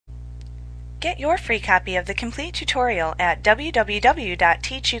Get your free copy of the complete tutorial at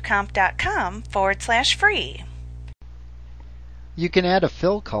www.teachucomp.com/free. You can add a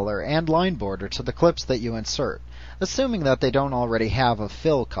fill color and line border to the clips that you insert, assuming that they don't already have a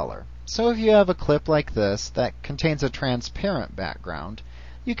fill color. So if you have a clip like this that contains a transparent background,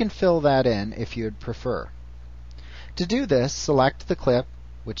 you can fill that in if you'd prefer. To do this, select the clip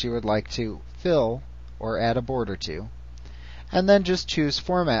which you would like to fill or add a border to, and then just choose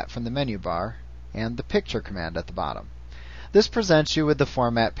Format from the menu bar and the Picture command at the bottom. This presents you with the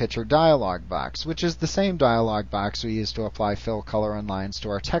Format Picture dialog box, which is the same dialog box we use to apply fill color and lines to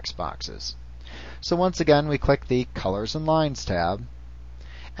our text boxes. So once again, we click the Colors and Lines tab,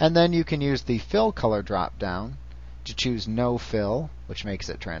 and then you can use the Fill Color drop-down to choose No Fill, which makes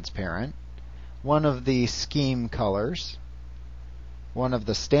it transparent, one of the Scheme colors, one of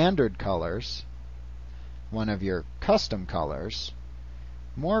the standard colors, one of your custom colors,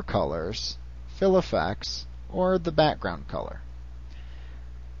 more colors, fill effects, or the background color.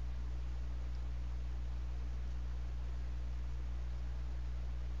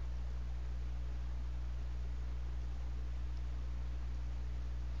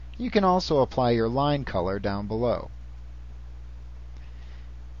 You can also apply your line color down below.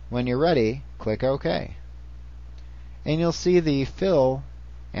 When you're ready, click OK. And you'll see the fill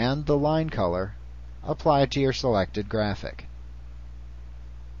and the line color applied to your selected graphic.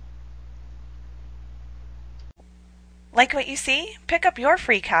 Like what you see? Pick up your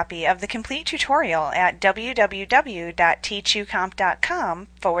free copy of the complete tutorial at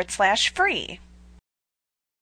www.teachucomp.com/free.